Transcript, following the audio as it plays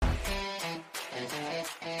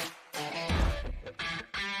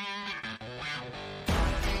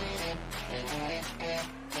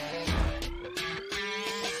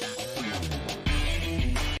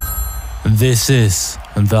This is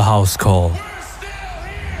The House Call.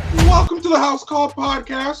 Welcome to the House Call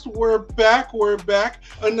podcast. We're back.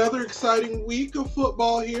 Another exciting week of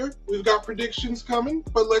football here. We've got predictions coming,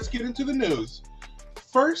 but let's get into the news.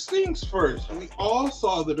 First things first, we all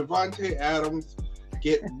saw the Davante Adams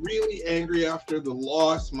get really angry after the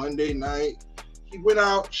loss Monday night. He went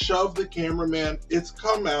out, shoved the cameraman. It's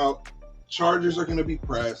come out. Charges are going to be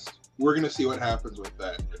pressed. We're going to see what happens with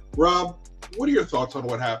that. Rob, what are your thoughts on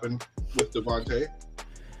what happened with Davante?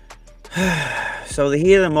 So the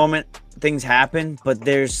heat of the moment, things happen, but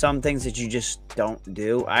there's some things that you just don't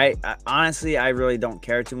do. I honestly, I really don't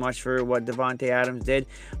care too much for what Davante Adams did,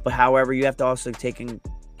 but however, you have to also take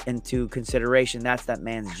into consideration that's that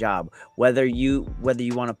man's job. Whether you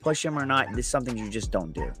want to push him or not, this is something you just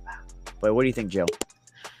don't do. But what do you think, Jill?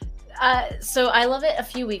 So I love it. A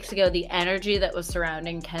few weeks ago, the energy that was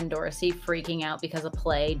surrounding Ken Dorsey freaking out because a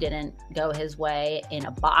play didn't go his way in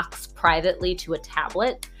a box privately to a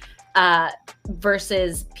tablet,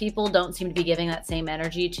 versus people don't seem to be giving that same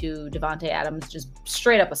energy to Davante Adams just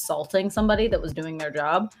straight up assaulting somebody that was doing their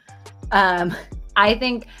job. I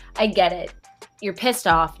think I get it. You're pissed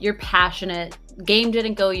off. You're passionate. Game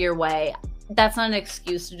didn't go your way. That's not an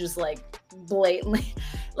excuse to just blatantly.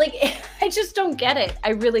 I just don't get it.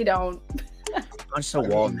 I really don't. Punch the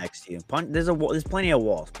wall next to you. There's plenty of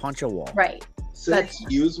walls. Punch a wall. Right. Say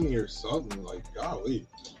excuse me or something. Golly.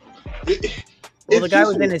 The guy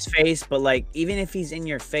was in his face, but even if he's in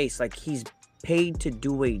your face, he's paid to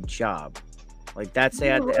do a job. That's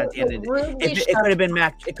at the end of the day. It could have been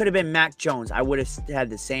Mac. It could have been Mac Jones. I would have had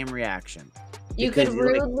the same reaction. You could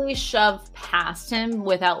rudely shove past him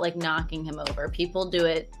without knocking him over. People do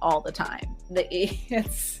it all the time.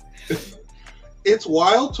 It's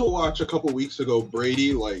wild to watch. A couple weeks ago,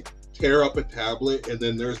 Brady tear up a tablet, and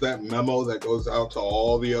then there's that memo that goes out to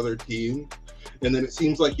all the other teams, and then it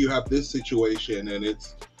seems like you have this situation, and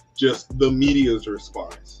it's just the media's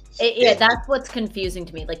response. That's what's confusing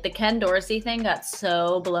to me. The Ken Dorsey thing got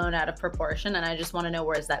so blown out of proportion, and I just want to know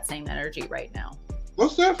where's that same energy right now.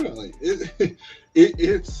 Most definitely.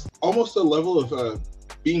 It's almost a level of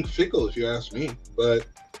being fickle, if you ask me, but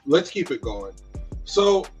let's keep it going.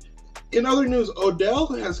 So, in other news, Odell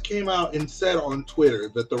has came out and said on Twitter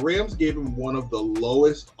that the Rams gave him one of the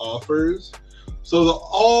lowest offers. So the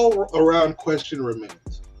all-around question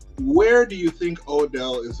remains. Where do you think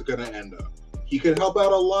Odell is going to end up? He could help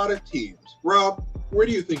out a lot of teams. Rob, where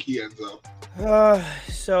do you think he ends up?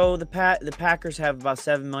 So the Packers have about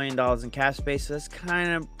 $7 million in cap space. So that's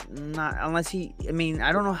kind of not, unless I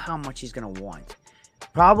don't know how much he's going to want.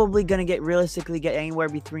 Probably going to realistically get anywhere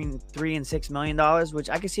between $3 and $6 million, which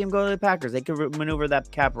I could see him go to the Packers. They could maneuver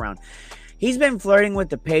that cap around. He's been flirting with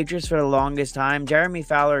the Patriots for the longest time. Jeremy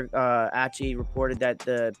Fowler actually reported that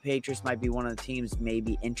the Patriots might be one of the teams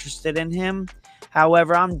maybe interested in him.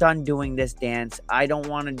 However, I'm done doing this dance. I don't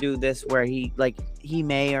want to do this where he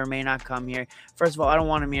may or may not come here. First of all, I don't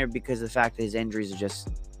want him here because of the fact that his injuries are just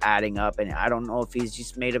adding up, and I don't know if he's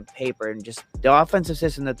just made of paper and just the offensive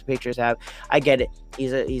system that the Patriots have. I get it.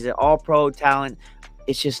 He's an all-pro talent.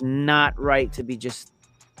 It's just not right to be just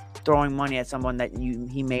throwing money at someone that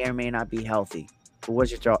he may or may not be healthy. But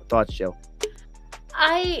what's your thoughts, Jill?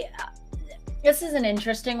 This is an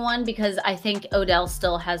interesting one because I think Odell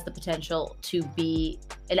still has the potential to be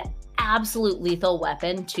an absolute lethal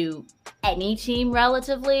weapon to any team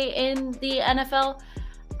relatively in the NFL.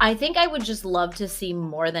 I think I would just love to see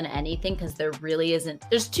more than anything because there really isn't.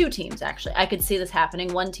 There's two teams, actually. I could see this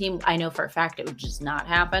happening. One team, I know for a fact it would just not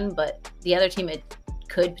happen, but the other team, it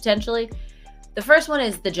could potentially. The first one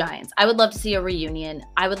is the Giants. I would love to see a reunion.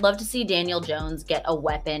 I would love to see Daniel Jones get a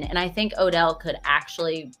weapon, and I think Odell could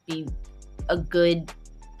actually be a good,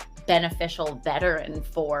 beneficial veteran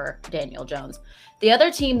for Daniel Jones. The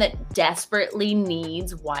other team that desperately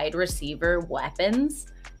needs wide receiver weapons,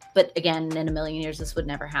 but again, in a million years, this would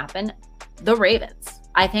never happen, the Ravens.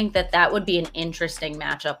 I think that would be an interesting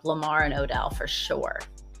matchup, Lamar and Odell for sure.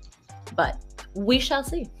 But we shall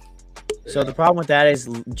see. So the problem with that is,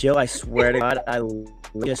 Jill, I swear to God, I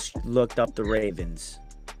just looked up the Ravens.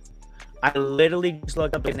 I literally just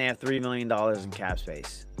looked up and they have $3 million in cap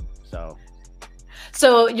space. So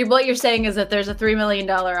what you're saying is that there's a $3 million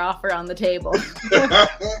offer on the table.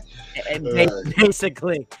 And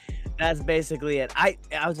basically, that's basically it. I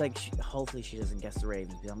was like, hopefully she doesn't guess the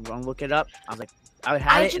Ravens. I'm going to look it up. I was like, I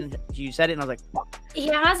had it, and you said it, and I was like, fuck.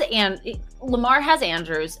 Lamar has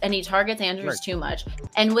Andrews, and he targets Andrews too much.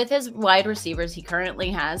 And with his wide receivers he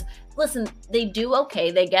currently has, listen, they do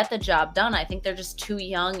okay. They get the job done. I think they're just too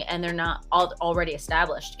young, and they're not already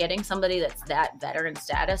established. Getting somebody that's that veteran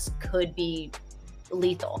status could be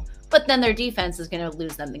lethal. But then their defense is going to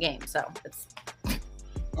lose them the game. So it's.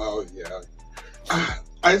 Oh, yeah.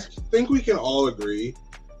 I think we can all agree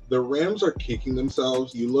the Rams are kicking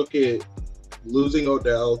themselves. You look at losing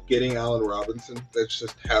Odell, getting Allen Robinson, that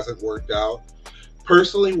just hasn't worked out.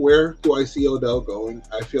 Personally, where do I see Odell going?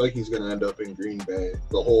 I feel like he's going to end up in Green Bay.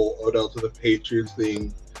 The whole Odell to the Patriots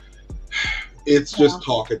thing, it's just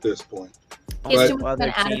talk at this point. He's too much of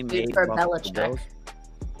an attitude for Belichick.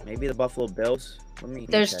 Maybe the Buffalo Bills.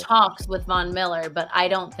 There's talks with Von Miller, but I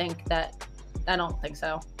don't think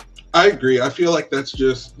so. I agree. I feel like that's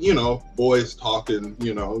just, boys talking.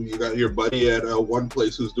 You got your buddy at one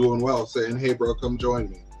place who's doing well saying, hey, bro, come join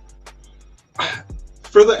me.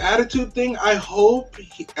 For the attitude thing, I hope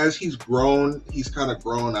as he's grown, he's kind of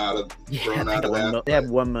grown out of that. They have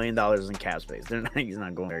 $1 million in cap space. He's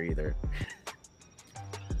not going there either.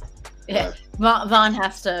 Yeah, Vaughn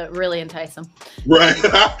has to really entice him. Right.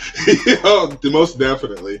 Most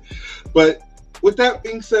definitely. But with that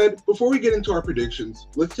being said, before we get into our predictions,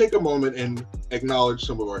 let's take a moment and acknowledge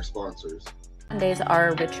some of our sponsors. Mondays are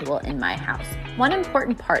a ritual in my house. One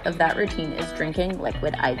important part of that routine is drinking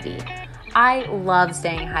Liquid IV. I love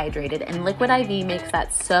staying hydrated, and Liquid IV makes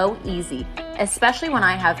that so easy, especially when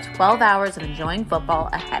I have 12 hours of enjoying football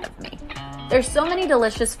ahead of me. There's so many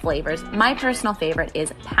delicious flavors. My personal favorite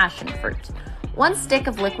is passion fruit. One stick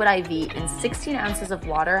of Liquid IV in 16 ounces of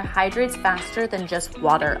water hydrates faster than just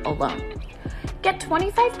water alone. Get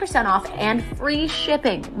 25% off and free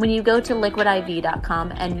shipping when you go to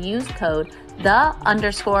liquidiv.com and use code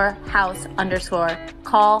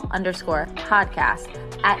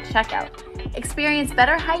the_house_call_podcast at checkout. Experience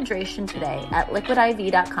better hydration today at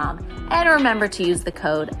liquidiv.com and remember to use the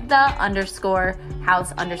code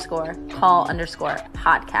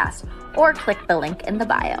the_house_call_podcast or click the link in the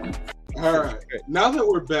bio. All right, now that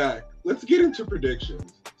we're back, let's get into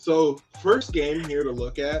predictions. So first game here to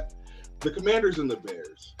look at, the Commanders and the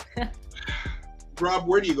Bears. Rob,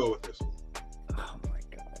 where do you go with this one? Oh my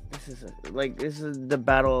God, this is the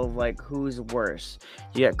battle of who's worse.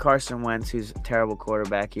 You got Carson Wentz, who's a terrible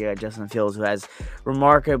quarterback. You got Justin Fields, who has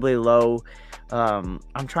remarkably low. I'm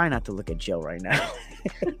trying not to look at Jill right now.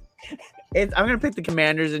 I'm gonna pick the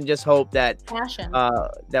Commanders and just hope that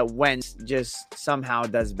that Wentz just somehow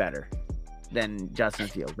does better than Justin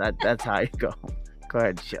Fields. That's how I go. Go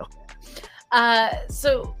ahead, Jill.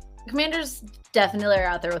 So Commanders definitely are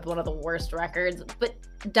out there with one of the worst records, but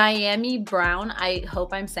Diami Brown, I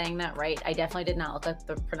hope I'm saying that right. I definitely did not look up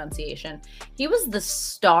the pronunciation. He was the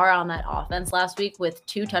star on that offense last week with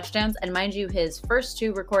 2 touchdowns, and mind you, his first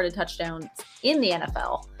 2 recorded touchdowns in the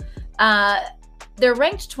NFL. They're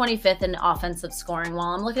ranked 25th in offensive scoring, while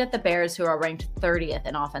I'm looking at the Bears, who are ranked 30th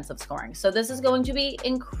in offensive scoring. So this is going to be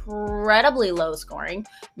incredibly low scoring.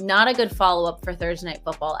 Not a good follow-up for Thursday Night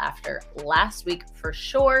Football after last week for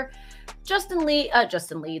sure. Justin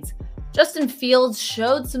Fields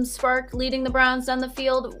showed some spark leading the Browns down the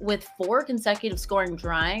field with 4 consecutive scoring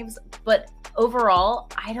drives. But overall,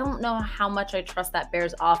 I don't know how much I trust that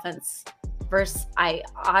Bears offense versus, I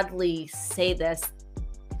oddly say this,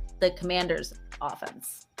 the Commanders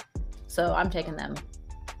offense. So I'm taking them.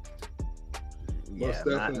 Yeah,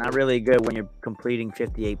 not really good when you're completing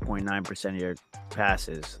 58.9% of your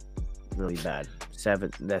passes. Really bad. 7.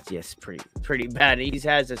 That's pretty bad. He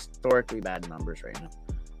has historically bad numbers right now.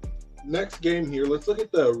 Next game here, let's look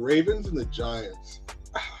at the Ravens and the Giants.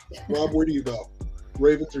 Rob, where do you go?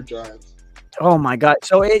 Ravens or Giants? Oh my God!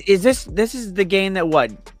 So is this is the game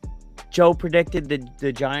that Joe predicted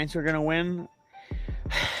the Giants were gonna win?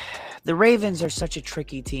 The Ravens are such a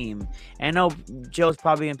tricky team. I know Joe's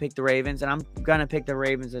probably going to pick the Ravens, and I'm going to pick the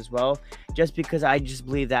Ravens as well, just because I just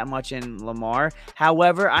believe that much in Lamar.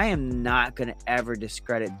 However, I am not going to ever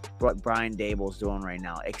discredit what Brian Daboll's doing right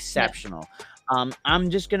now. Exceptional. Yeah. I'm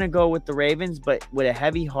just going to go with the Ravens, but with a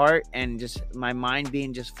heavy heart and just my mind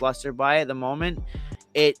being just flustered by it at the moment.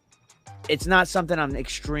 It's not something I'm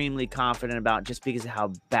extremely confident about just because of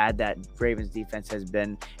how bad that Ravens defense has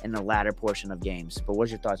been in the latter portion of games. But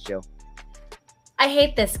what's your thoughts, Joe? I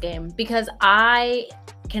hate this game because I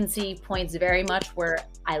can see points very much where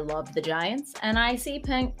I love the Giants, and I see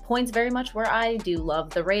points very much where I do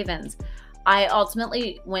love the Ravens. I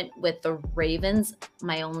ultimately went with the Ravens.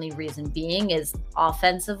 My only reason being is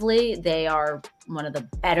offensively, they are one of the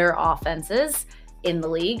better offenses in the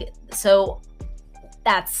league. So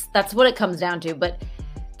that's what it comes down to. But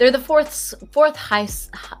they're the fourth highest.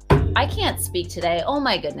 I can't speak today. Oh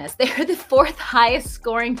my goodness. They're the 4th highest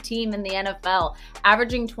scoring team in the NFL,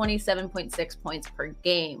 averaging 27.6 points per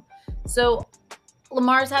game. So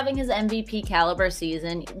Lamar's having his MVP caliber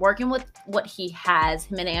season, working with what he has,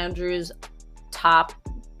 him and Andrews top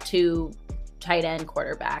 2 tight end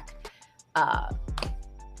quarterback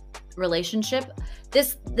relationship.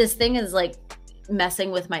 This thing is like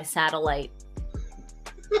messing with my satellite.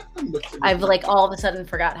 I've like all of a sudden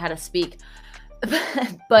forgot how to speak.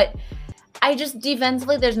 But I just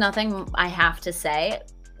defensively, there's nothing I have to say.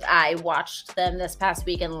 I watched them this past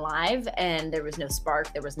weekend live, and there was no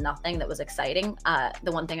spark. There was nothing that was exciting.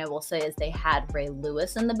 The one thing I will say is they had Ray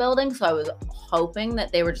Lewis in the building, so I was hoping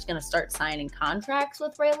that they were just going to start signing contracts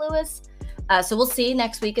with Ray Lewis. So we'll see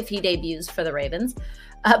next week if he debuts for the Ravens.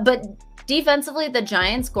 But defensively, the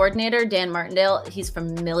Giants coordinator, Dan Martindale, he's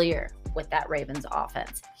familiar with that Ravens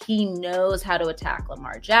offense. He knows how to attack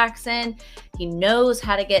Lamar Jackson. He knows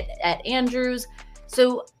how to get at Andrews.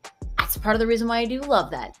 So that's part of the reason why I do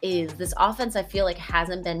love that, is this offense I feel like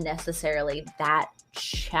hasn't been necessarily that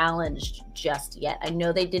challenged just yet. I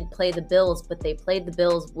know they did play the Bills, but they played the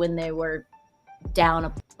Bills when they were down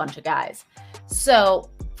a bunch of guys. So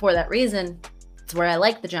for that reason, it's where I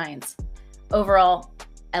like the Giants. Overall,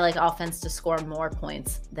 I like offense to score more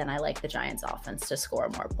points than I like the Giants offense to score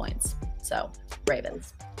more points. So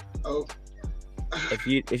Ravens. Oh. If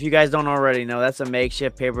you guys don't already know, that's a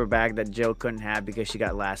makeshift paper bag that Jill couldn't have because she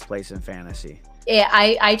got last place in fantasy. Yeah,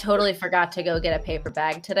 I totally forgot to go get a paper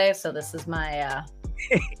bag today, so this is my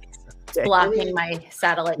blocking my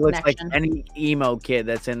satellite It looks connection. like any emo kid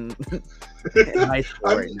that's in high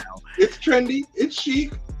school right now. It's trendy. It's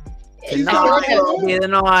chic. Tonight will be the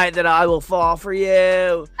night that I will fall for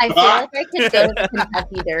you. I feel like I could go to the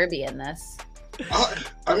Kentucky Derby in this.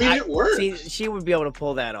 I mean, it works. See, she would be able to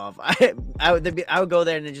pull that off. I would go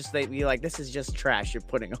there and then just be like, "This is just trash you're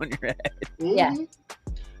putting on your head." Mm-hmm. Yeah.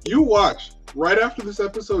 You watch. Right after this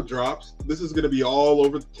episode drops, this is going to be all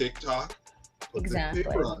over the TikTok. Put Exactly. the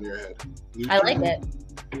paper on your head. I like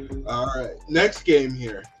it. All right. Next game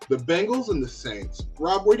here. The Bengals and the Saints.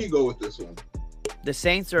 Rob, where do you go with this one? The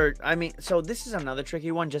Saints are, so this is another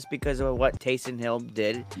tricky one just because of what Taysom Hill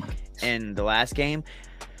did in the last game.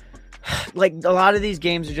 Like, a lot of these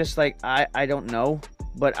games are just like, I don't know,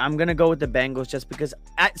 but I'm going to go with the Bengals just because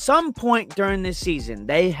at some point during this season,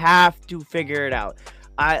 they have to figure it out.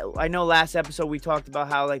 I know last episode we talked about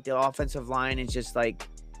how, like, the offensive line is just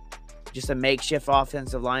a makeshift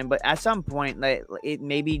offensive line, but at some point,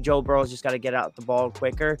 maybe Joe Burrow's just got to get out the ball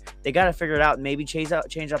quicker. They got to figure it out and maybe change up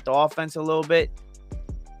the offense a little bit.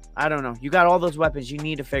 I don't know. You got all those weapons. You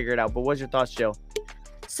need to figure it out. But what's your thoughts, Jill?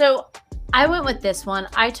 So I went with this one.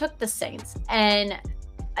 I took the Saints, and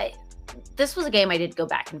this was a game I did go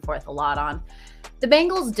back and forth a lot on. The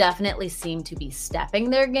Bengals definitely seem to be stepping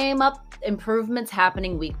their game up, improvements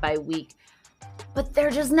happening week by week, but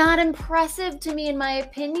they're just not impressive to me, in my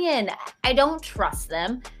opinion. I don't trust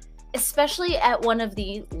them, especially at one of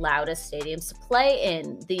the loudest stadiums to play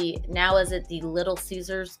in. The Little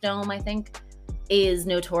Caesars Dome, I think, is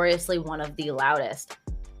notoriously one of the loudest.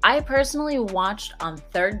 I personally watched on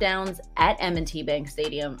third downs at M&T Bank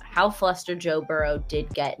Stadium how flustered Joe Burrow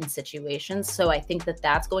did get in situations, so I think that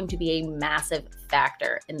that's going to be a massive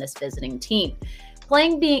factor in this visiting team.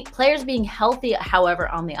 Players being healthy, however,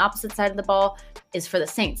 on the opposite side of the ball is for the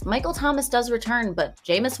Saints. Michael Thomas does return, but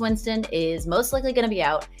Jameis Winston is most likely going to be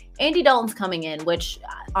out. Andy Dalton's coming in, which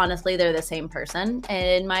honestly, they're the same person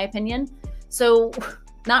in my opinion. So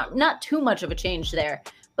not too much of a change there.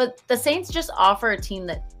 But the Saints just offer a team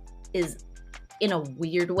that is, in a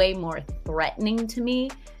weird way, more threatening to me.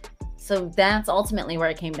 So that's ultimately where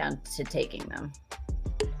I came down to taking them.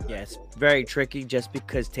 Yeah, it's very tricky just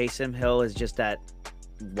because Taysom Hill is just that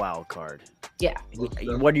wild card. Yeah.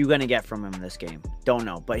 What are you going to get from him in this game? Don't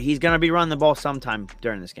know. But he's going to be running the ball sometime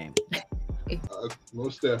during this game.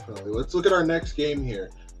 Most definitely. Let's look at our next game here.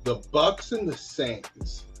 The Bucks and the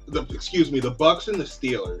Saints. The Bucks and the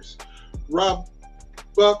Steelers. Rob,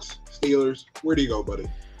 Bucks, Steelers. Where do you go, buddy?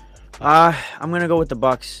 I'm gonna go with the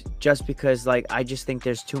Bucks just because, I just think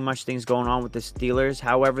there's too much things going on with the Steelers.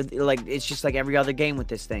 However, it's just like every other game with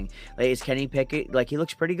this thing. Is Kenny Pickett? He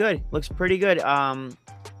looks pretty good.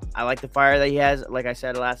 I like the fire that he has. Like I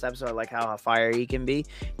said last episode, I like how fire he can be,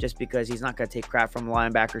 just because he's not gonna take crap from a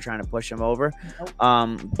linebacker trying to push him over.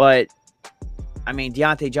 But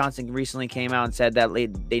Deontay Johnson recently came out and said that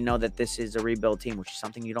they know that this is a rebuild team, which is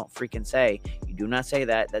something you don't freaking say. You do not say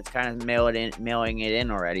that. That's kind of mailing it in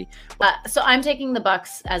already. So I'm taking the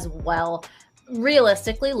Bucks as well.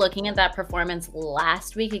 Realistically, looking at that performance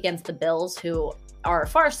last week against the Bills, who are a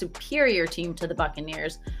far superior team to the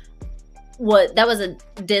Buccaneers, that was a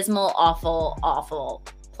dismal, awful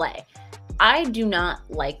play. I do not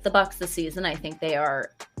like the Bucks this season. I think they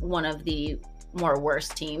are one of the more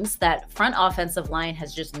worst teams. That front offensive line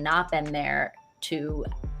has just not been there to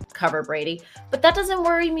cover Brady. But that doesn't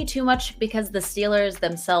worry me too much because the Steelers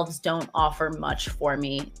themselves don't offer much for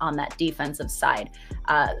me on that defensive side.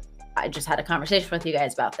 I just had a conversation with you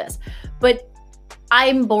guys about this. But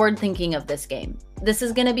I'm bored thinking of this game. This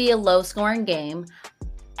is going to be a low-scoring game,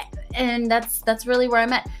 and that's really where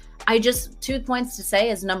I'm at. I just 2 points to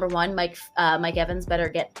say is number one, Mike Evans better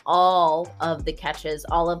get all of the catches,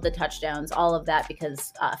 all of the touchdowns, all of that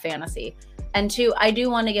because fantasy. And two, I do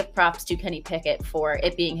want to give props to Kenny Pickett for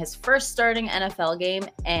it being his first starting NFL game.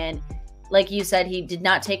 And like you said, he did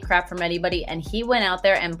not take crap from anybody, and he went out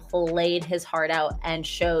there and played his heart out and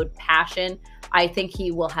showed passion. I think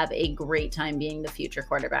he will have a great time being the future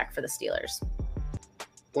quarterback for the Steelers.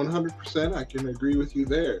 100%, I can agree with you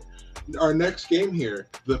there. Our next game here,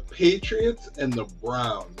 the Patriots and the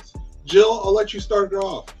Browns. Jill, I'll let you start it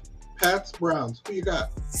off. Pats, Browns, who you got?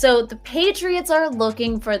 So the Patriots are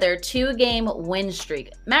looking for their 2-game win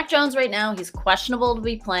streak. Mac Jones right now, he's questionable to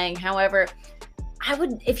be playing. However,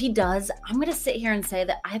 if he does, I'm going to sit here and say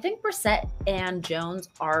that I think Brissett and Jones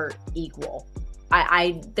are equal.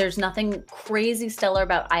 There's nothing crazy stellar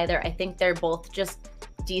about either. I think they're both just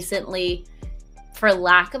decently, for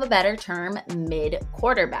lack of a better term, mid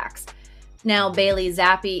quarterbacks. Now, Bailey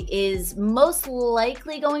Zappi is most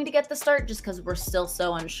likely going to get the start just because we're still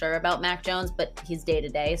so unsure about Mac Jones, but he's day to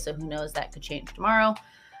day, so who knows, that could change tomorrow.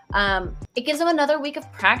 It gives him another week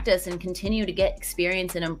of practice and continue to get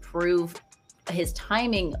experience and improve his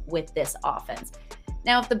timing with this offense.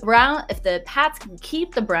 Now, if the Pats can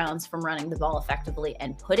keep the Browns from running the ball effectively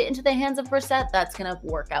and put it into the hands of Brissett, that's going to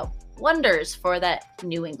work out wonders for that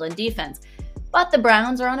New England defense. But the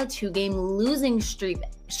Browns are on a 2-game losing streak,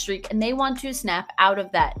 and they want to snap out of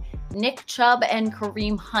that. Nick Chubb and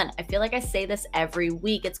Kareem Hunt. I feel like I say this every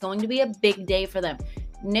week. It's going to be a big day for them.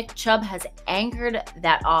 Nick Chubb has anchored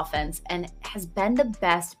that offense and has been the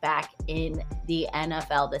best back in the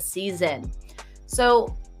NFL this season.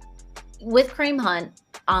 So with Kareem Hunt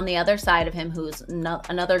on the other side of him, who's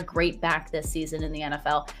another great back this season in the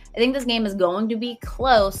NFL, I think this game is going to be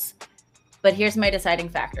close, but here's my deciding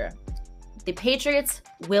factor. The Patriots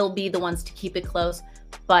will be the ones to keep it close,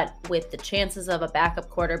 but with the chances of a backup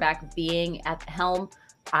quarterback being at the helm,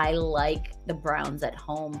 I like the Browns at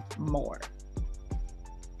home more.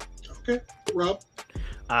 Okay, Rob?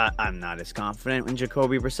 I'm not as confident in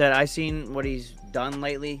Jacoby Brissett. I've seen what he's done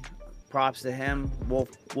lately. Props to him.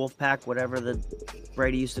 Wolf pack, whatever the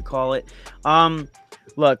Brady used to call it.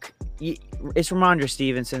 Look, it's Ramondre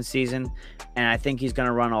Stevenson's season, and I think he's going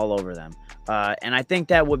to run all over them. And I think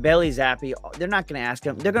that with Bailey Zappi, they're not going to ask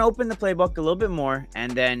him. They're going to open the playbook a little bit more,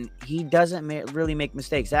 and then he doesn't really make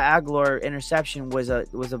mistakes. That Aguilar interception was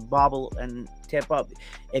a bobble and tip up.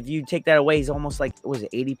 If you take that away, he's almost like, was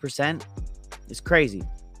it 80%? It's crazy.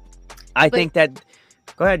 I think that.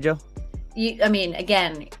 Go ahead, Joe.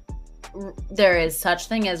 Again, there is such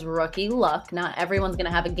thing as rookie luck. Not everyone's going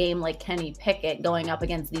to have a game like Kenny Pickett going up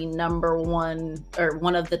against the number one or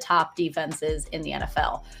one of the top defenses in the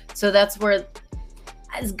NFL. So that's where,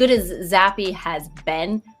 as good as Zappi has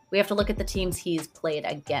been, we have to look at the teams he's played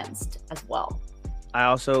against as well. I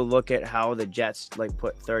also look at how the Jets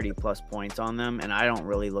put 30 plus points on them, and I don't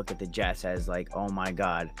really look at the Jets as oh my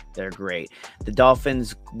God, they're great. The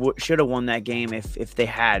Dolphins should have won that game if they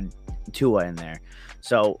had Tua in there.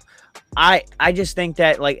 So I just think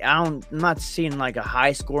that I'm not seeing a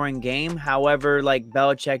high scoring game. However,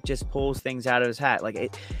 Belichick just pulls things out of his hat.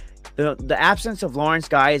 The absence of Lawrence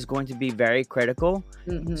Guy is going to be very critical.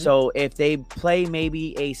 Mm-hmm. So if they play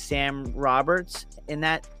maybe a Sam Roberts in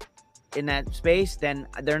that space, then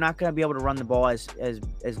they're not going to be able to run the ball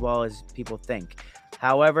as well as people think.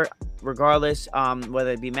 However, regardless,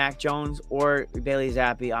 whether it be Mac Jones or Bailey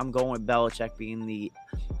Zappi, I'm going with Belichick being the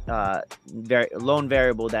lone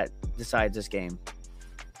variable that decides this game.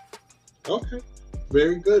 Okay.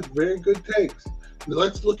 Very good. Very good takes.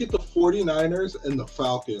 Let's look at the 49ers and the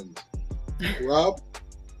Falcons. Rob,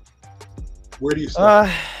 where do you start?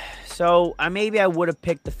 So maybe I would have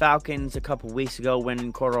picked the Falcons a couple weeks ago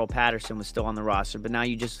when Cordell Patterson was still on the roster, but now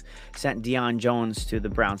you just sent Deion Jones to the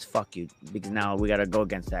Browns. Fuck you, because now we got to go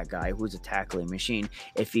against that guy who's a tackling machine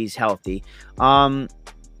if he's healthy.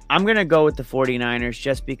 I'm going to go with the 49ers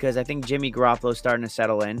just because I think Jimmy Garoppolo is starting to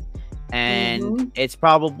settle in, and it's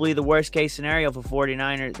probably the worst case scenario for the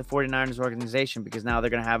 49ers organization, because now they're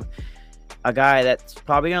going to have a guy that's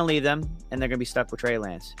probably going to leave them, and they're going to be stuck with Trey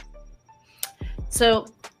Lance. So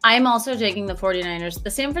I'm also taking the 49ers.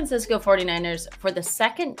 The San Francisco 49ers, for the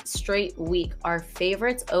second straight week, are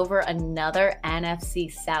favorites over another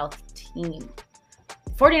NFC South team.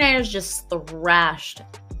 49ers just thrashed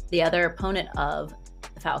the other opponent of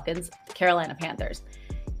the Falcons, the Carolina Panthers.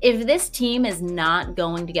 if this team is not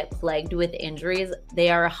going to get plagued with injuries, they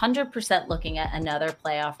are 100% looking at another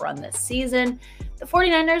playoff run this season. The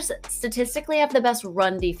 49ers statistically have the best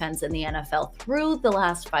run defense in the NFL through the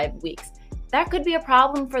last 5 weeks. That could be a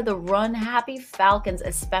problem for the run-happy Falcons,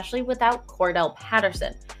 especially without Cordell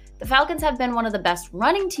Patterson. The Falcons have been one of the best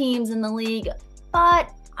running teams in the league,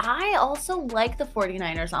 but I also like the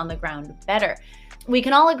 49ers on the ground better. We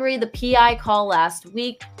can all agree the PI call last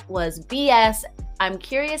week was BS. I'm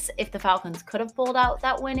curious if the Falcons could have pulled out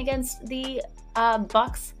that win against the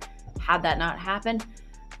Bucs had that not happened.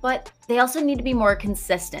 But they also need to be more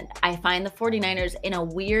consistent. I find the 49ers in a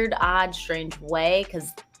weird, odd, strange way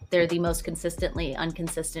because they're the most consistently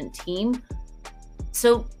inconsistent team.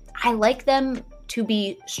 So I like them to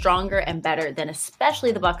be stronger and better than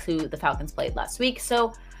especially the Bucs who the Falcons played last week.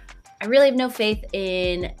 So I really have no faith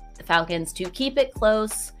in the Falcons to keep it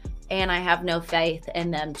close, and I have no faith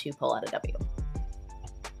in them to pull out a W.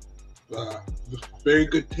 Very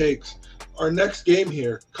good takes. Our next game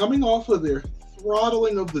here, coming off of their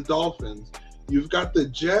throttling of the Dolphins, you've got the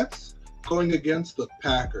Jets going against the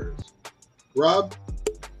Packers. Rob,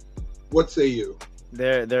 what say you?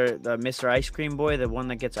 They're the Mr. Ice Cream Boy, the one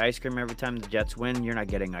that gets ice cream every time the Jets win. You're not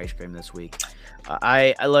getting ice cream this week.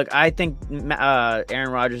 I think Aaron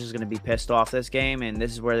Rodgers is going to be pissed off this game, and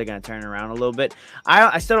this is where they're going to turn around a little bit.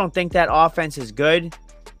 I still don't think that offense is good,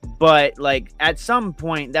 but like at some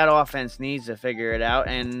point that offense needs to figure it out,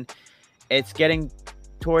 and it's getting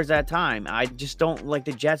towards that time. I just don't like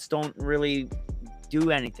the Jets don't really do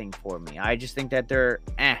anything for me. I just think that they're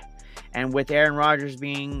and with Aaron Rodgers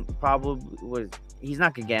being he's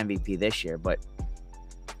not going to get MVP this year, but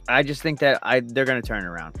I just think that they're going to turn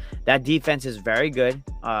around. That defense is very good.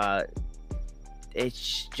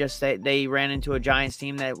 It's just that they ran into a Giants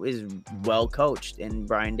team that was well coached, and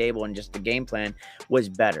Brian Dable, and just the game plan was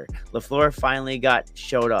better. LaFleur finally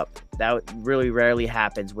showed up. That really rarely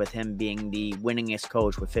happens with him being the winningest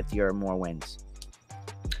coach with 50 or more wins.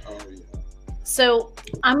 Oh, yeah. So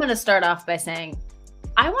I'm going to start off by saying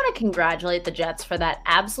I want to congratulate the Jets for that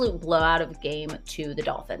absolute blowout of a game to the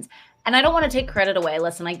Dolphins. And I don't want to take credit away.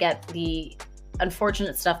 Listen, I get the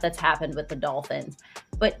unfortunate stuff that's happened with the Dolphins.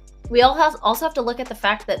 But we also have to look at the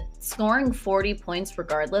fact that scoring 40 points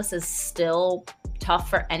regardless is still tough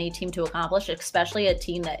for any team to accomplish, especially a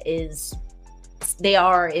team that they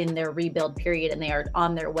are in their rebuild period and they are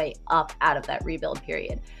on their way up out of that rebuild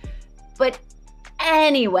period. But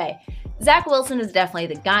anyway, Zach Wilson is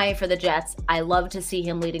definitely the guy for the Jets. I love to see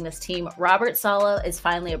him leading this team. Robert Saleh is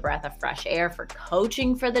finally a breath of fresh air for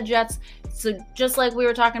coaching for the Jets. So just like we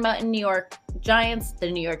were talking about in New York Giants, the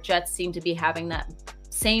New York Jets seem to be having that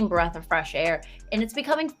same breath of fresh air, and it's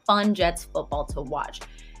becoming fun Jets football to watch.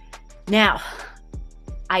 Now,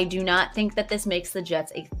 I do not think that this makes the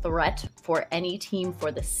Jets a threat for any team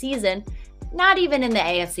for the season, not even in the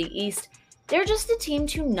AFC East. They're just a team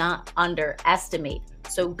to not underestimate.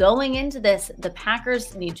 So going into this, the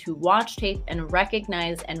Packers need to watch tape and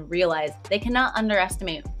recognize and realize they cannot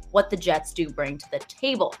underestimate what the Jets do bring to the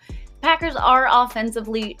table. The Packers are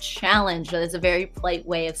offensively challenged. That is a very polite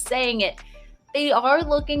way of saying it. They are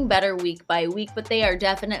looking better week by week, but they are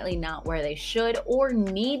definitely not where they should or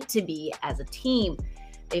need to be as a team.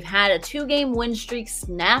 They've had a 2-game win streak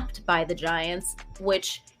snapped by the Giants,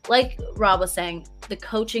 which, like Rob was saying, the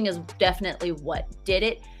coaching is definitely what did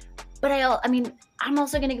it. But I'm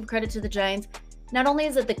also going to give credit to the Giants. Not only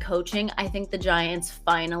is it the coaching, I think the Giants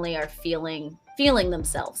finally are feeling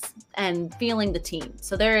themselves and feeling the team.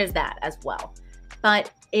 So there is that as well.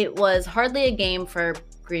 But it was hardly a game for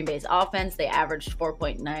Green Bay's offense. They averaged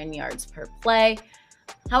 4.9 yards per play.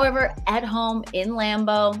 However, at home in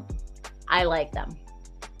Lambeau, I like them.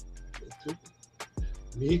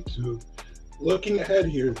 Me too. Looking ahead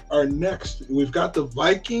here, we've got the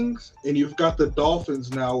Vikings and you've got the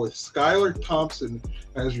Dolphins now with Skylar Thompson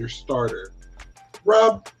as your starter.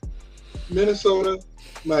 Rob, Minnesota,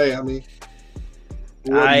 Miami.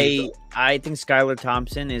 I think Skylar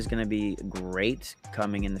Thompson is going to be great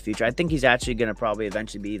coming in the future. I think he's actually going to probably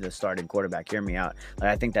eventually be the starting quarterback. Hear me out.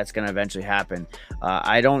 I think that's going to eventually happen.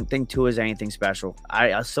 I don't think Tua is anything special.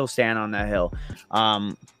 I'll still stand on that hill.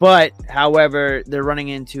 But, however, they're running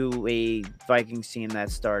into a Vikings team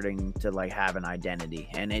that's starting to have an identity.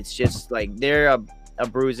 And it's just they're a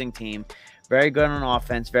bruising team. Very good on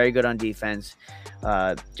offense, very good on defense.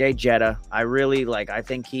 Jay Jetta, I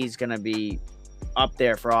think he's going to be up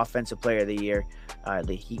there for offensive player of the year.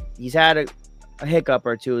 He's had a hiccup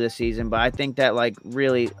or two this season, but I think that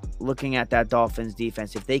really looking at that Dolphins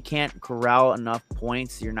defense, if they can't corral enough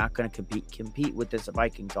points, you're not going to compete with this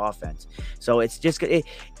Vikings offense. So it's just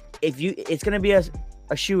it's going to be a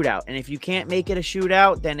a shootout. And if you can't make it a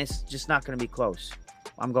shootout, then it's just not going to be close.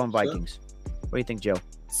 I'm going Vikings. What do you think, Joe?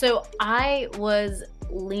 So I was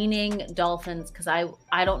leaning Dolphins because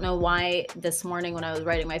I don't know why this morning when I was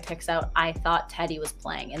writing my picks out, I thought Teddy was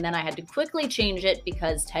playing. And then I had to quickly change it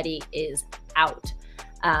because Teddy is out.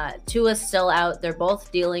 Tua's still out. They're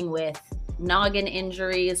both dealing with noggin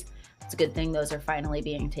injuries. It's a good thing those are finally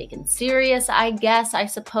being taken serious, I guess, I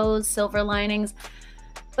suppose, silver linings.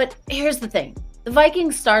 But here's the thing. The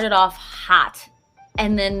Vikings started off hot,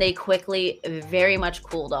 and then they quickly very much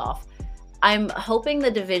cooled off. I'm hoping the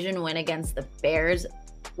division win against the Bears,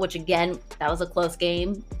 which again, that was a close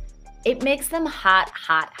game. It makes them hot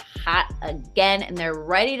again, and they're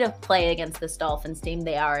ready to play against this Dolphins team.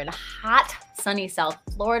 They are in hot, sunny South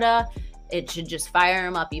Florida. It should just fire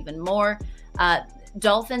them up even more.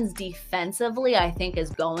 Dolphins defensively, I think,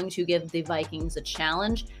 is going to give the Vikings a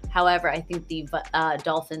challenge. However, I think the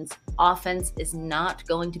Dolphins offense is not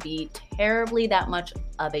going to be terribly that much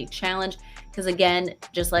of a challenge because, again,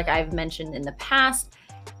 just like I've mentioned in the past,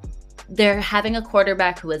 they're having a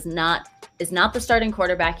quarterback who is not the starting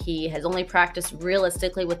quarterback. He has only practiced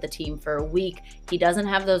realistically with the team for a week. He doesn't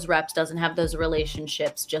have those reps, doesn't have those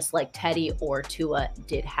relationships, just like Teddy or Tua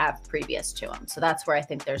did have previous to him. So that's where I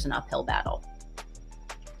think there's an uphill battle.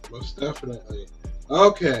 Most definitely.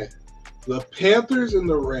 Okay. The Panthers and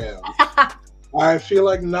the Rams. I feel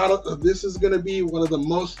like this is going to be one of the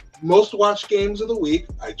most watched games of the week.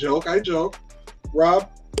 I joke. Rob,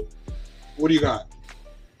 what do you got?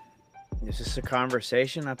 This is a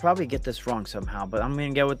conversation. I probably get this wrong somehow, but I'm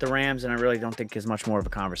going to go with the Rams, and I really don't think there's much more of a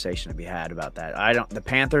conversation to be had about that. The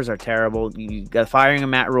Panthers are terrible. You got firing a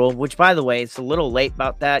Matt Rule, which, by the way, it's a little late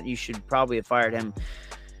about that. You should probably have fired him,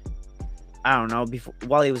 I don't know,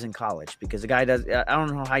 while he was in college, because the guy does. I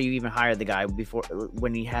don't know how you even hired the guy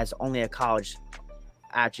when he has only a college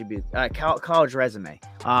attribute, college resume,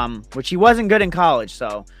 which he wasn't good in college.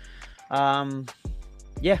 So,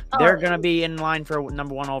 yeah, they're going to be in line for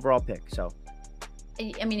number 1 overall pick. So,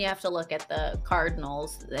 I mean, you have to look at the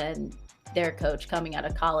Cardinals and their coach coming out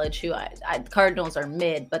of college, who Cardinals are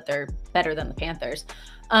mid, but they're better than the Panthers.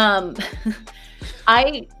 My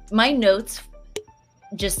notes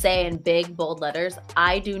just say in big, bold letters,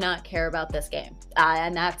 I do not care about this game.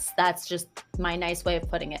 And that's just my nice way of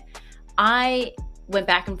putting it. I went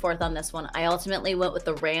back and forth on this one. I ultimately went with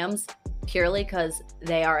the Rams purely because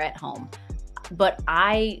they are at home. But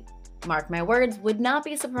I, mark my words, would not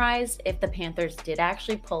be surprised if the Panthers did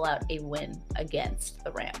actually pull out a win against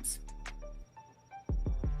the Rams.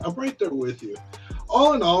 I'm right there with you.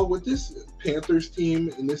 All in all, with this Panthers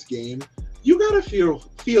team in this game, you got to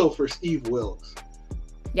feel for Steve Wilks.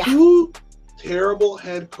 Yeah. 2 terrible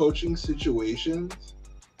head coaching situations.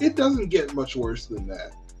 It doesn't get much worse than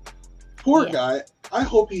that. Poor guy. I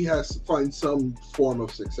hope he finds some form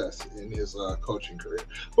of success in his coaching career.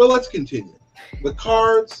 But let's continue. The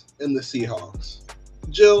Cards and the Seahawks.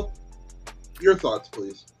 Jill, your thoughts,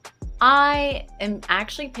 please. I am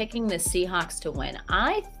actually picking the Seahawks to win.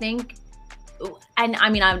 I think, and I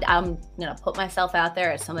mean, I'm going to put myself out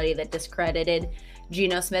there as somebody that discredited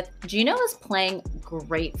Geno Smith. Geno is playing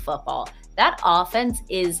great football. That offense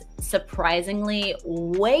is surprisingly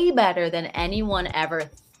way better than anyone ever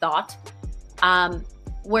thought.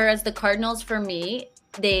 Whereas the Cardinals, for me,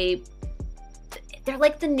 they're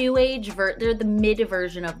like the new age, they're the mid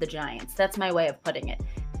version of the Giants. That's my way of putting it.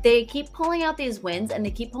 They keep pulling out these wins, and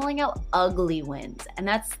they keep pulling out ugly wins. And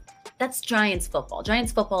that's Giants football.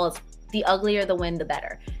 Giants football is the uglier the win, the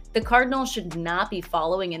better. The Cardinals should not be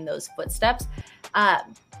following in those footsteps.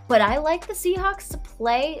 But I like the Seahawks to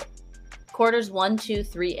play quarters 1, 2,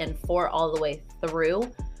 3, and 4 all the way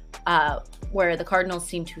through, where the Cardinals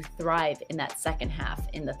seem to thrive in that second half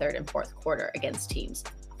in the 3rd and 4th quarter against teams.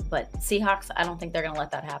 But Seahawks, I don't think they're going to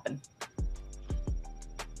let that happen.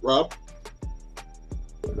 Rob?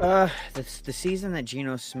 The season that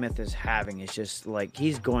Geno Smith is having is just like,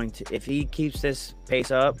 he's going to, if he keeps this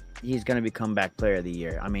pace up, he's going to be comeback player of the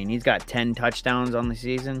year. I mean, he's got 10 touchdowns on the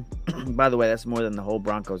season. By the way, that's more than the whole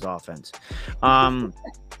Broncos offense,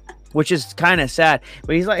 which is kind of sad.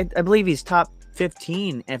 But he's like, I believe he's top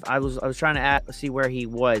 15. If I was trying to see where he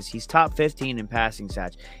was. He's top 15 in passing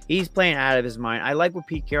stats. He's playing out of his mind. I like what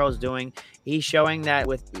Pete Carroll's doing. He's showing that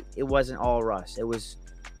it wasn't all Russ. It was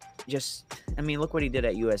just, I mean, look what he did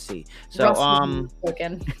at USC. So,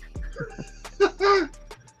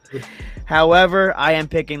 however, I am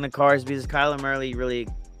picking the Cards because Kyler Murray really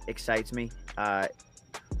excites me.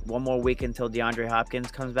 One more week until DeAndre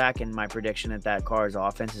Hopkins comes back, and my prediction that Cards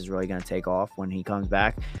offense is really going to take off when he comes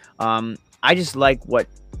back. I just like what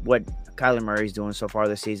Kyler Murray's doing so far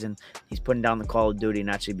this season. He's putting down the Call of Duty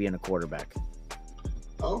and actually being a quarterback.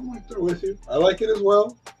 I'm right there with you. I like it as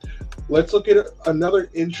well. Let's look at another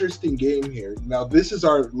interesting game here. Now, this is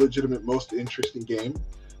our legitimate most interesting game.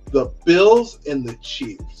 The Bills and the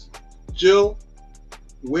Chiefs. Jill,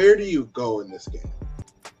 where do you go in this game?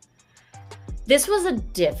 This was a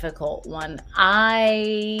difficult one.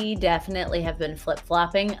 I definitely have been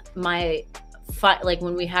flip-flopping. Like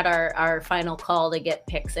when we had our final call to get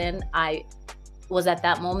picks in, I was at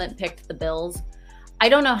that moment picked the Bills. I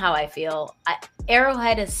don't know how I feel.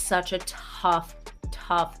 Arrowhead is such a tough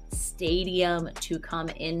stadium to come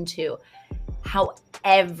into.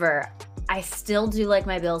 However, I still do like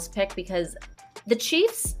my Bills pick because the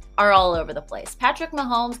Chiefs are all over the place. Patrick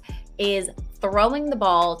Mahomes is throwing the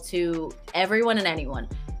ball to everyone and anyone.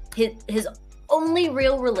 His only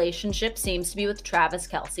real relationship seems to be with Travis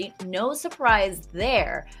Kelce. No surprise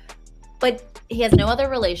there. But he has no other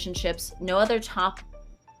relationships, no other top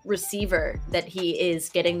receiver that he is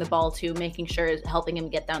getting the ball to, making sure is helping him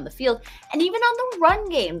get down the field. And even on the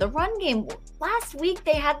run game last week,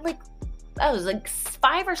 they had like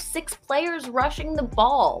 5 or 6 players rushing the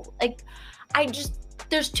ball. Like,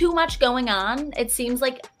 there's too much going on. It seems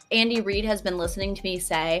like Andy Reid has been listening to me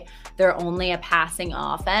say they're only a passing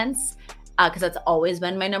offense, because that's always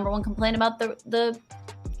been my number one complaint about the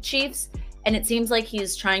Chiefs. And it seems like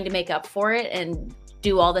he's trying to make up for it and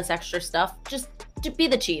do all this extra stuff. Just to be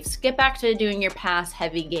the Chiefs. Get back to doing your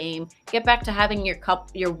pass-heavy game. Get back to having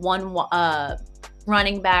your one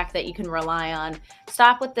running back that you can rely on.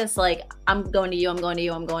 Stop with this, like, I'm going to you, I'm going to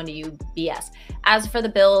you, I'm going to you BS. As for the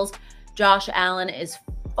Bills, Josh Allen is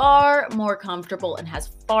far more comfortable and has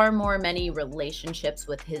far more many relationships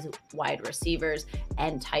with his wide receivers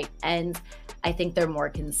and tight ends. I think they're more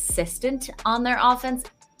consistent on their offense.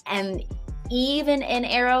 And even in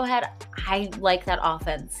Arrowhead, I like that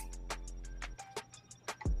offense.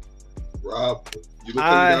 Rob, you look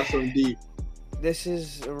like you got something deep. This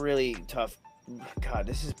is a really tough. God,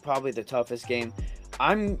 this is probably the toughest game.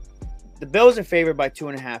 The Bills are favored by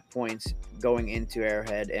 2.5 points going into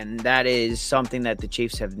Arrowhead, and that is something that the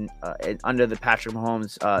Chiefs have under the Patrick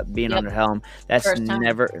Mahomes being under helm. I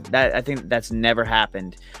think that's never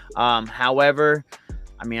happened. However,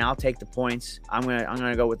 I mean, I'll take the points. I'm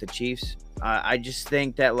gonna go with the Chiefs. I just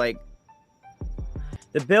think that, like,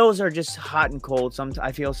 the Bills are just hot and cold.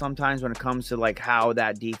 I feel sometimes when it comes to, like, how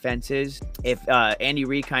that defense is. If Andy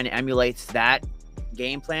Reid kind of emulates that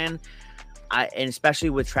game plan, and especially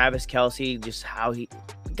with Travis Kelce, just how the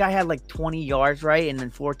guy had like 20 yards, right, and then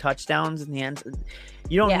 4 touchdowns in the end.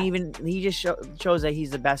 You don't even. He just shows that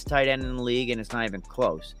he's the best tight end in the league, and it's not even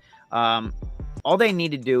close. All they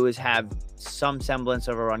need to do is have some semblance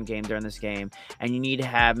of a run game during this game, and you need to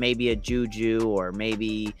have maybe a Juju, or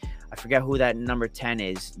maybe I forget who that number 10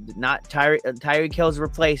 is. Not Tyreek Hill's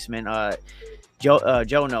replacement.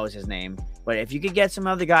 Joe knows his name. But if you could get some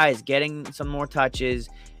other guys getting some more touches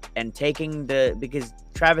and taking because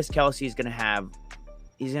Travis Kelce is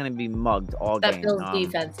he's gonna be mugged all game. That Bills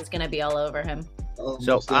defense is gonna be all over him.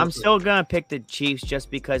 So I'm still gonna pick the Chiefs just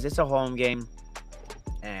because it's a home game,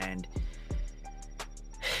 and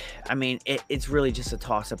I mean it's really just a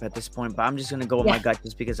toss up at this point. But I'm just gonna go with my gut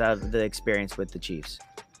just because I have the experience with the Chiefs.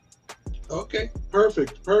 Okay,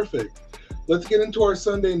 perfect. Let's get into our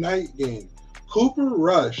Sunday night game. Cooper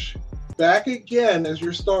Rush back again as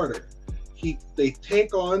your starter. They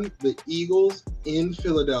take on the Eagles in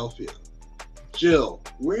Philadelphia. Jill,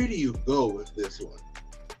 where do you go with this one?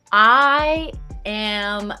 I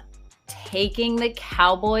am taking the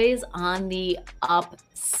Cowboys on the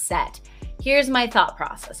upset. Here's my thought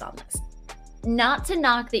process on this. Not to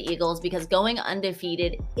knock the Eagles, because going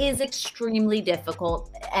undefeated is extremely difficult,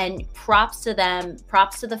 and props to them,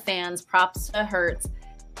 props to the fans, props to Hurts.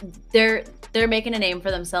 They're making a name for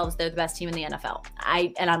themselves. They're the best team in the NFL.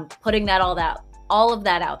 I'm putting all of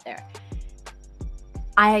that out there.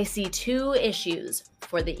 I see 2 issues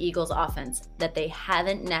for the Eagles offense that they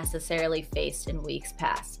haven't necessarily faced in weeks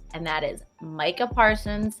past, and that is Micah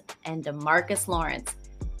Parsons and DeMarcus Lawrence.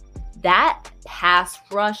 That pass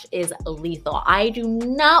rush is lethal. I do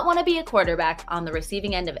not want to be a quarterback on the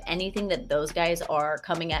receiving end of anything that those guys are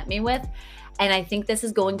coming at me with. And I think this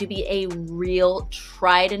is going to be a real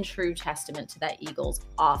tried and true testament to that Eagles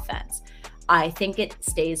offense. I think it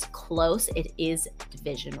stays close. It is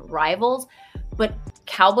division rivals. But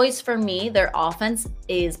Cowboys, for me, their offense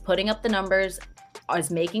is putting up the numbers,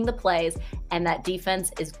 is making the plays, and that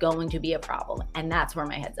defense is going to be a problem. And that's where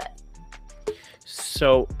my head's at.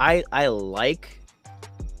 So I like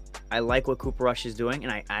what Cooper Rush is doing,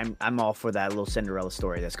 and I'm all for that little Cinderella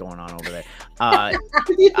story that's going on over there.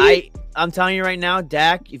 I'm telling you right now,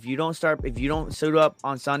 Dak, if you don't suit up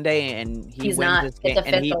on Sunday and he He's wins not. this game, It's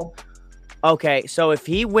official. Okay, so if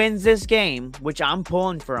he wins this game, which I'm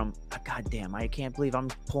pulling for him, God damn, I can't believe I'm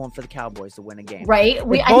pulling for the Cowboys to win a game. Right?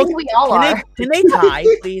 I think we all are. Can they tie,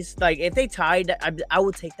 please? Like, if they tied, I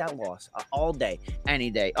would take that loss all day, any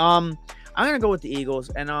day. I'm gonna go with the Eagles,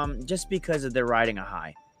 and just because of they're riding a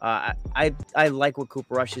high. I like what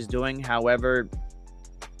Cooper Rush is doing. However,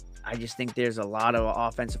 I just think there's a lot of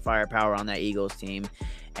offensive firepower on that Eagles team,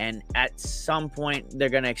 and at some point they're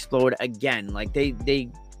gonna explode again. Like they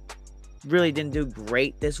really didn't do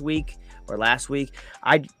great this week or last week.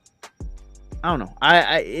 I don't know.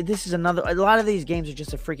 This is another. A lot of these games are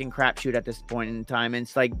just a freaking crapshoot at this point in time, and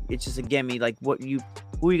it's just a gimme. Like, who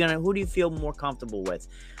do you feel more comfortable with?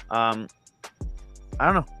 I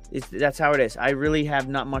don't know. That's how it is. I really have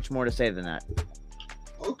not much more to say than that.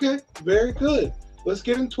 Okay, very good. Let's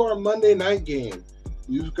get into our Monday night game.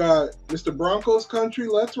 You've got Mr. Broncos country.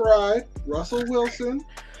 Let's ride. Russell Wilson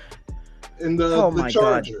and the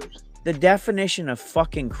Chargers. God. The definition of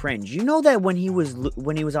fucking cringe. You know that when he was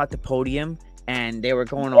at the podium and they were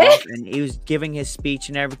going off and he was giving his speech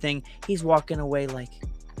and everything, he's walking away like,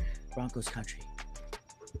 Broncos country,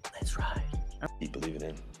 let's ride. Keep believing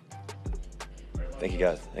in. Thank you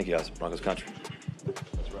guys. Broncos country.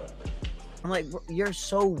 Let's ride. I'm like, you're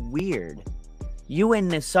so weird. You in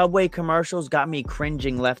the Subway commercials got me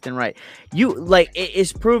cringing left and right. You like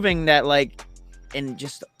it's proving that like, and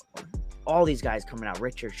just all these guys coming out,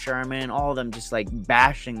 Richard Sherman, all of them just like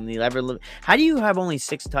bashing the ever. How do you have only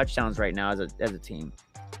 6 touchdowns right now as a team?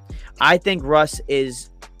 I think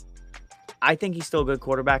he's still a good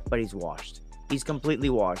quarterback, but he's washed. He's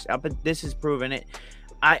completely washed. This has proven it.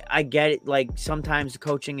 I get it. Like sometimes the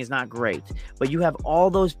coaching is not great, but you have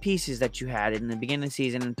all those pieces that you had in the beginning of the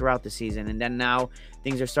season and throughout the season, and then now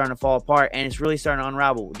things are starting to fall apart, and it's really starting to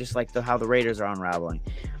unravel, just like how the Raiders are unraveling.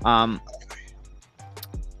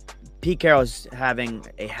 Pete Carroll's having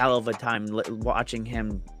a hell of a time watching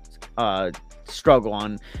him struggle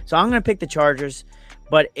on. So I'm going to pick the Chargers,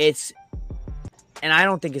 and I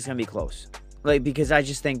don't think it's going to be close. Like, because I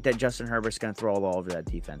just think that Justin Herbert's going to throw all over that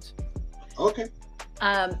defense. Okay.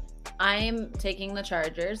 I'm taking the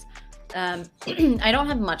Chargers. I don't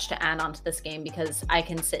have much to add on to this game because I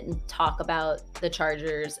can sit and talk about the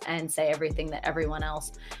Chargers and say everything that everyone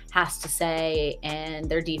else has to say and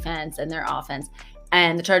their defense and their offense.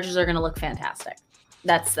 And the Chargers are going to look fantastic.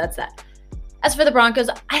 That's that. As for the Broncos,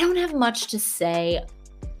 I don't have much to say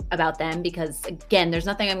about them because, again, there's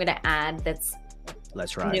nothing I'm going to add that's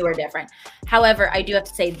new or different. However, I do have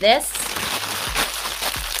to say this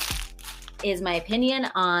is my opinion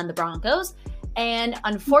on the Broncos. And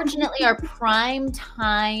unfortunately, our prime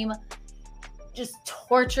time just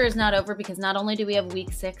torture is not over because not only do we have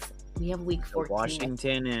week 6, we have week 14.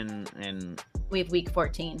 Washington and we have week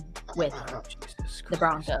 14 with the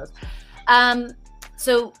Broncos.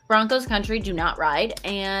 So Broncos country, do not ride,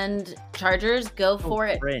 and Chargers, go for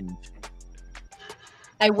it. Cringe.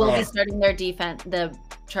 I will be starting their defense, the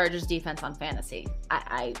Chargers defense on fantasy.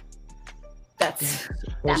 That's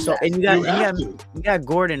and you got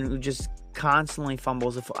Gordon who just constantly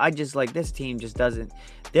fumbles. I just like this team just doesn't.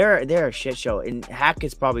 They're a shit show, and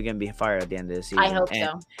Hackett's probably going to be fired at the end of the season. I hope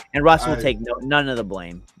so. And Russ will take none of the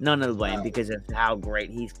blame, because of how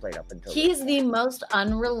great he's played up until. He's the most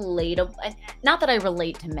unrelatable. Not that I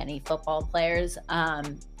relate to many football players,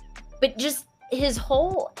 but just his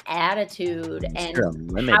whole attitude and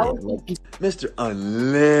how Mr.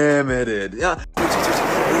 Unlimited. Yeah.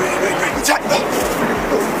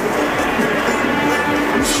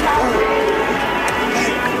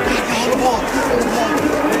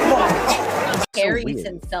 carries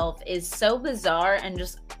himself is so bizarre and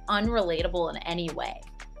just unrelatable in any way.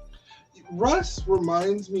 Russ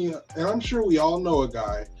reminds me, and I'm sure we all know a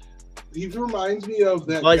guy. He reminds me of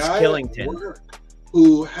that Buzz guy Killington. at work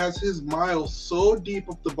who has his miles so deep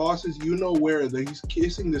up the boss's where that he's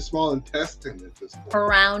kissing the small intestine at this point.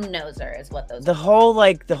 Brown noser is what those. The whole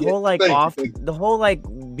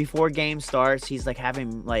before game starts, he's like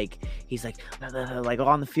having he's like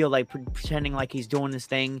on the field pretending like he's doing this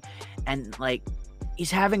thing, and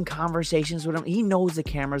he's having conversations with him. He knows the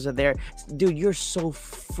cameras are there. Dude, you're so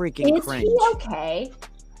freaking cringe. Is he okay?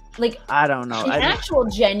 I don't know. An actual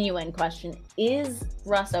genuine question: is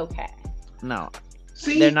Russ okay? No.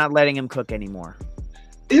 See, they're not letting him cook anymore.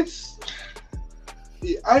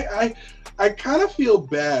 I kind of feel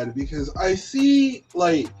bad because I see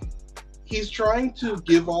he's trying to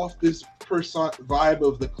give off this vibe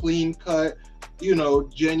of the clean cut,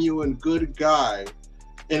 genuine good guy,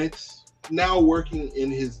 and it's now working in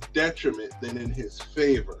his detriment than in his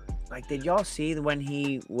favor. Did y'all see when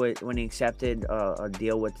he accepted a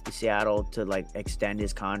deal with Seattle to extend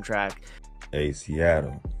his contract? Hey,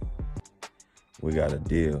 Seattle. We got a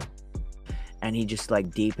deal. And he just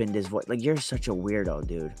like deepened his voice. Like, you're such a weirdo,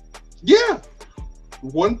 dude. Yeah.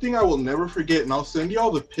 One thing I will never forget, and I'll send you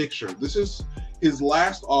all the picture. This is his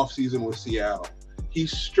last offseason with Seattle. He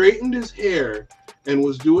straightened his hair and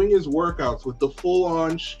was doing his workouts with the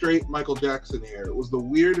full-on straight Michael Jackson hair. It was the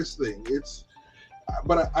weirdest thing.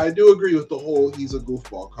 But I do agree with the whole he's a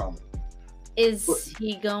goofball comment. Is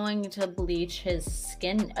he going to bleach his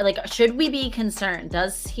skin? Like, should we be concerned?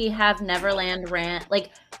 Does he have Neverland rant?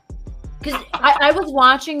 Like, because I was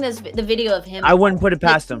watching the video of him. I wouldn't put it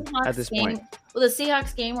past him at this point. Well, the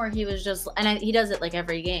Seahawks game where he was just, and he does it like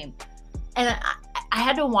every game. And I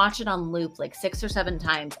had to watch it on loop like 6 or 7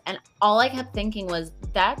 times. And all I kept thinking was,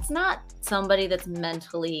 that's not somebody that's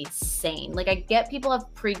mentally sane. Like, I get people have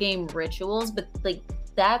pregame rituals, but like,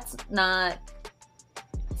 that's not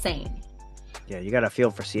sane. Yeah, you got to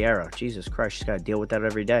feel for Sierra. Jesus Christ, she's got to deal with that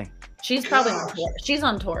every day. She's probably on tour. She's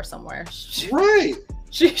on tour somewhere. Right.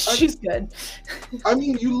 She's good. I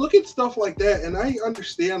mean, you look at stuff like that, and I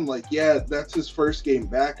understand, like, yeah, that's his first game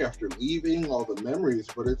back after leaving, all the memories,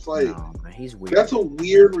 but it's like, no, he's weird. That's a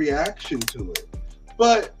weird reaction to it.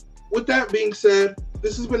 But with that being said,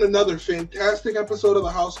 this has been another fantastic episode of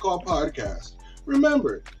the House Call Podcast.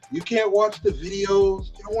 Remember, you can't watch the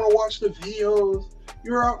videos. You don't want to watch the videos.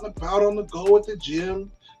 You're out and about on the go at the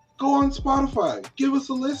gym. Go on Spotify. Give us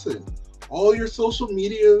a listen. All your social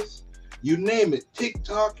medias, you name it.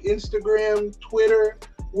 TikTok, Instagram, Twitter.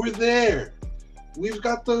 We're there. We've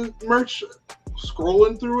got the merch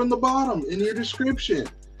scrolling through in the bottom in your description.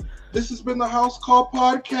 This has been the House Call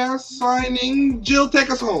Podcast signing. Jill, take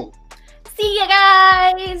us home. See you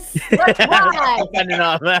guys.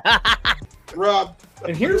 Rob.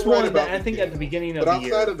 And here's one that I think at the beginning of the year.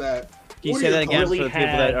 But outside of that, can you say that again really for the people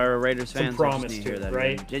that are Raiders fans? promise to it,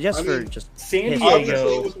 right? Just San Diego.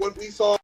 Obviously, it was what we saw.